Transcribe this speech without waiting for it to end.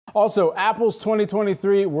Also, Apple's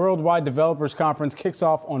 2023 Worldwide Developers Conference kicks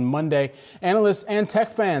off on Monday. Analysts and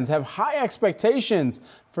tech fans have high expectations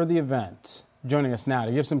for the event. Joining us now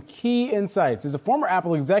to give some key insights is a former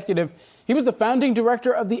Apple executive. He was the founding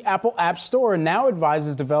director of the Apple App Store and now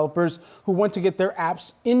advises developers who want to get their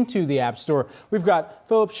apps into the App Store. We've got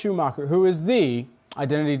Phillip Shoemaker, who is the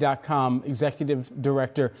Identity.com executive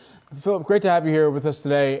director. Phillip, great to have you here with us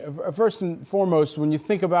today. First and foremost, when you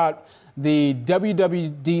think about the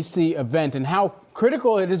WWDC event and how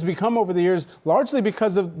critical it has become over the years, largely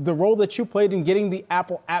because of the role that you played in getting the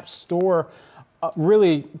Apple App Store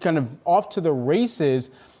really kind of off to the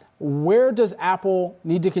races, where does Apple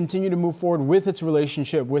need to continue to move forward with its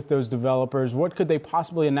relationship with those developers? What could they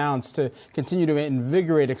possibly announce to continue to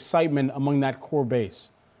invigorate excitement among that core base?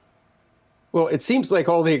 Well, it seems like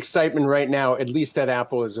all the excitement right now, at least at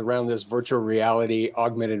Apple, is around this virtual reality,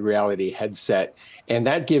 augmented reality headset. And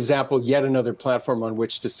that gives Apple yet another platform on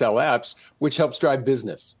which to sell apps, which helps drive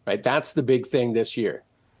business, right? That's the big thing this year.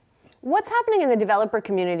 What's happening in the developer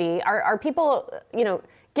community? Are people,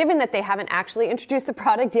 given that they haven't actually introduced the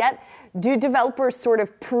product yet, do developers sort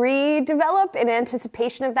of pre-develop in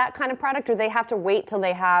anticipation of that kind of product, or they have to wait till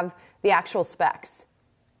they have the actual specs?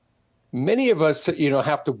 Many of us,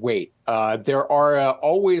 have to wait. There are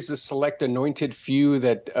always a select anointed few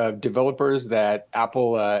that developers that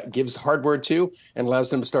Apple gives hardware to and allows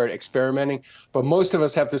them to start experimenting. But most of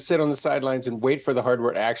us have to sit on the sidelines and wait for the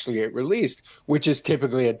hardware to actually get released, which is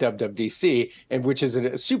typically at WWDC, and which is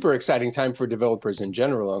a super exciting time for developers in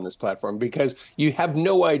general on this platform, because you have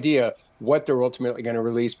no idea what they're ultimately going to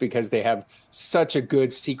release because they have such a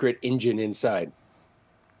good secret engine inside.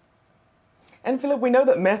 And Phillip, we know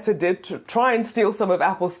that Meta did try and steal some of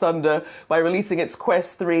Apple's thunder by releasing its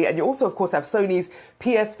Quest 3, and you also, of course, have Sony's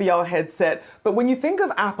PSVR headset. But when you think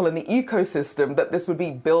of Apple and the ecosystem that this would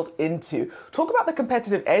be built into, talk about the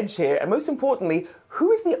competitive edge here, and most importantly,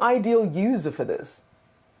 who is the ideal user for this?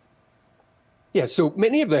 Yeah, so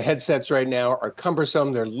many of the headsets right now are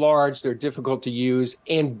cumbersome, they're large, they're difficult to use,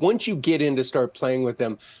 and once you get in to start playing with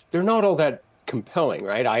them, they're not all that compelling,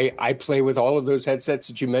 right? I play with all of those headsets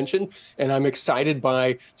that you mentioned, and I'm excited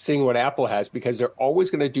by seeing what Apple has, because they're always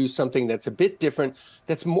going to do something that's a bit different,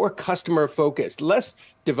 that's more customer focused, less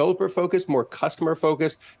developer focused, more customer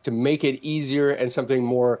focused, to make it easier and something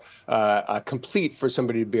more complete for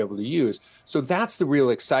somebody to be able to use. So that's the real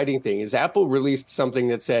exciting thing, is Apple released something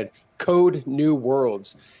that said, code new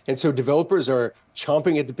worlds. And so developers are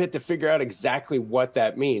chomping at the bit to figure out exactly what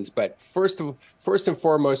that means. But first and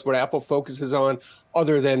foremost, what Apple focuses on,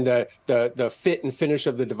 other than the fit and finish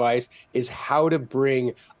of the device, is how to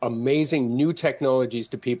bring amazing new technologies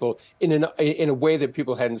to people in a way that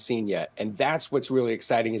people hadn't seen yet. And that's what's really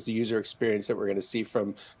exciting, is the user experience that we're going to see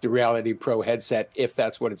from the Reality Pro headset, if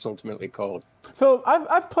that's what it's ultimately called. Phil,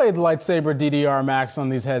 I've played Lightsaber DDR Max on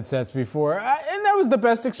these headsets before, and that was the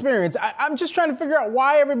best experience. I'm just trying to figure out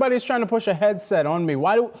why everybody's trying to push a headset on me.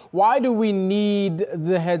 Why do we need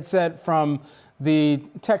the headset from the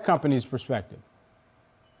tech company's perspective?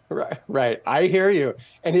 Right. I hear you.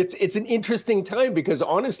 And it's an interesting time, because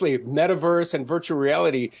honestly, metaverse and virtual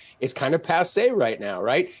reality is kind of passé right now,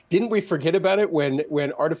 right? Didn't we forget about it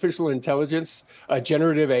when artificial intelligence,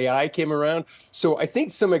 generative AI came around? So I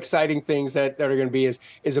think some exciting things that are going to be is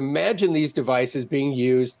imagine these devices being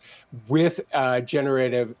used with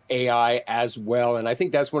generative AI as well. And I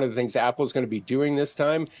think that's one of the things Apple's going to be doing this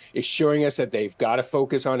time, is showing us that they've got to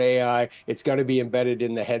focus on AI. It's going to be embedded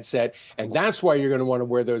in the headset. And that's why you're going to want to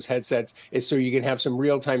wear those headsets, is so you can have some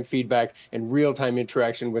real-time feedback and real-time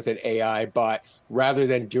interaction with an AI bot, rather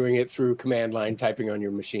than doing it through command line typing on your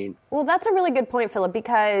machine. Well, that's a really good point, Phillip,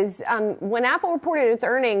 because when Apple reported its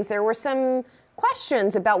earnings, there were some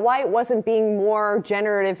questions about why it wasn't being more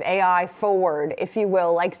generative AI forward, if you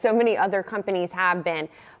will, like so many other companies have been.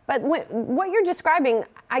 But what you're describing,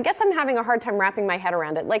 I guess I'm having a hard time wrapping my head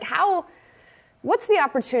around it. Like, what's the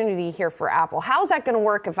opportunity here for Apple? How's that going to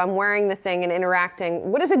work if I'm wearing the thing and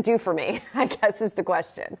interacting? What does it do for me, I guess, is the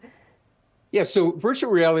question. Yeah, so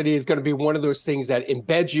virtual reality is going to be one of those things that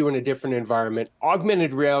embeds you in a different environment.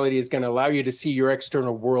 Augmented reality is going to allow you to see your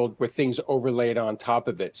external world with things overlaid on top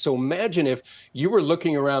of it. So imagine if you were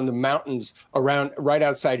looking around the mountains right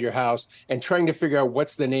outside your house and trying to figure out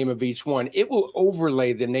what's the name of each one. It will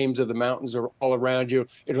overlay the names of the mountains all around you.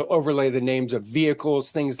 It'll overlay the names of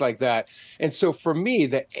vehicles, things like that. And so for me,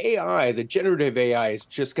 the AI, the generative AI, is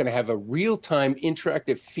just going to have a real-time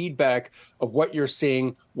interactive feedback of what you're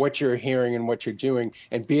seeing, what you're hearing, and what you're doing,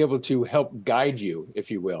 and be able to help guide you, if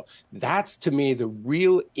you will. That's, to me, the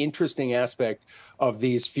real interesting aspect of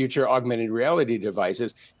these future augmented reality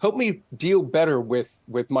devices. Help me deal better with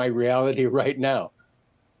my reality right now.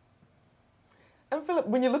 And Philip,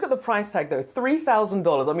 when you look at the price tag, though,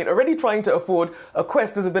 $3,000, I mean, already trying to afford a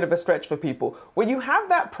Quest is a bit of a stretch for people. When you have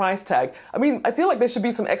that price tag, I mean, I feel like there should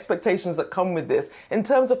be some expectations that come with this in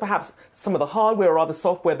terms of perhaps some of the hardware or other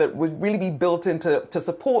software that would really be built in to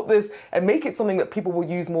support this and make it something that people will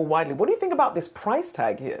use more widely. What do you think about this price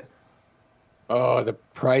tag here? Oh, the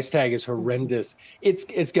price tag is horrendous. It's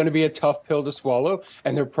going to be a tough pill to swallow,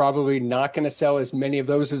 and they're probably not going to sell as many of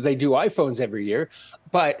those as they do iPhones every year.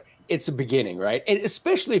 But it's a beginning, right? And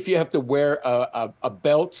especially if you have to wear a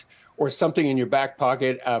belt or something in your back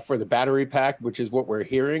pocket for the battery pack, which is what we're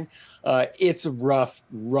hearing. It's a rough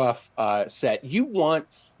set. You want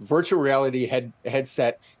virtual reality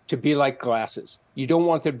headset to be like glasses. You don't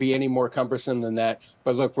want them to be any more cumbersome than that.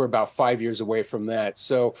 But look, we're about 5 years away from that.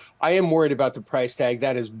 So I am worried about the price tag.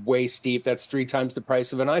 That is way steep. That's 3 times the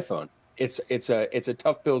price of an iPhone. It's a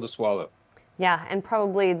tough pill to swallow. Yeah, and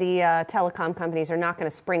probably the telecom companies are not going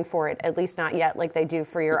to spring for it, at least not yet, like they do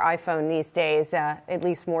for your iPhone these days, at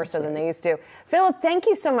least more so than they used to. Philip, thank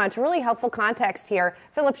you so much. Really helpful context here.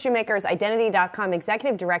 Phillip Shoemaker is Identity.com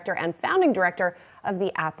Executive Director and Founding Director of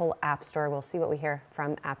the Apple App Store. We'll see what we hear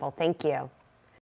from Apple. Thank you.